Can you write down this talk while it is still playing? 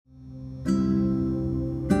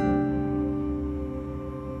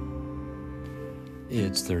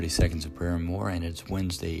It's 30 Seconds of Prayer and More, and it's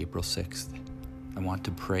Wednesday, April 6th. I want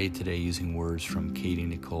to pray today using words from Katie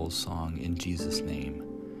Nicole's song, In Jesus' Name.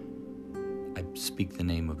 I speak the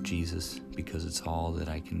name of Jesus because it's all that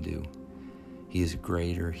I can do. He is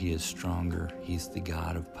greater, He is stronger, He's the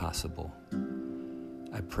God of possible.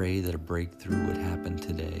 I pray that a breakthrough would happen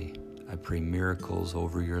today. I pray miracles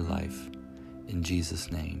over your life. In Jesus'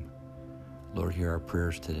 name. Lord, hear our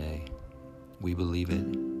prayers today. We believe it,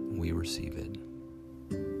 we receive it.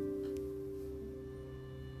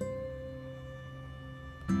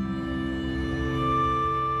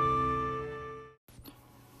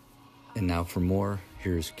 And now for more,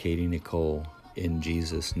 here's Katie Nicole, In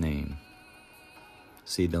Jesus' Name.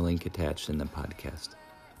 See the link attached in the podcast.